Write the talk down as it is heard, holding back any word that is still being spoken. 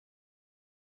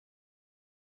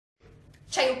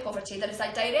child poverty. There is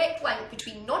a direct link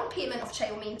between non-payment of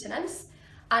child maintenance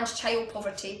and child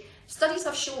poverty. Studies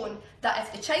have shown that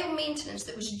if the child maintenance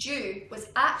that was due was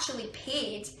actually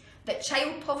paid, that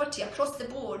child poverty across the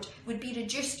board would be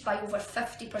reduced by over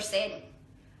 50%.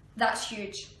 That's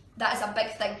huge. That is a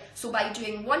big thing. So by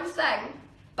doing one thing,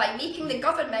 by making the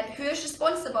government, who is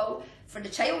responsible for the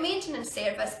child maintenance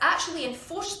service, actually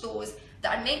enforce those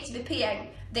that are meant to be paying,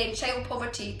 then child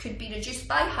poverty could be reduced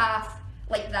by half,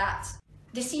 like that.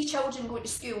 They see children going to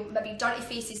school, maybe dirty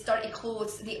faces, dirty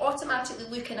clothes, they automatically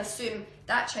look and assume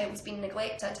that child's been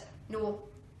neglected. No,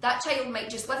 that child might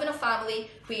just live in a family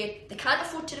where they can't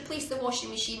afford to replace the washing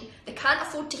machine, they can't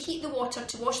afford to heat the water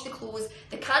to wash the clothes,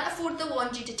 they can't afford the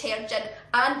laundry detergent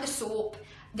and the soap,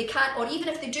 they can't, or even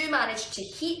if they do manage to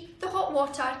heat the hot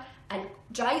water and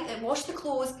wash the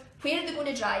clothes, where are they going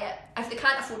to dry it? If they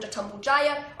can't afford a tumble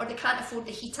dryer or they can't afford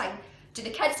the heating, do the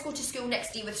kids go to school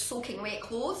next day with soaking wet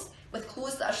clothes, with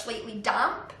clothes that are slightly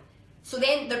damp? So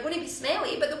then they're going to be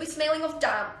smelly, but they'll be smelling of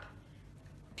damp.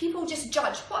 People just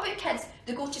judge. What about kids?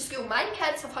 They go to school. My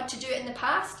kids have had to do it in the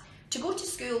past, to go to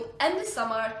school in the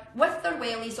summer with their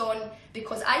wellies on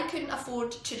because I couldn't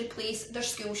afford to replace their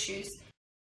school shoes.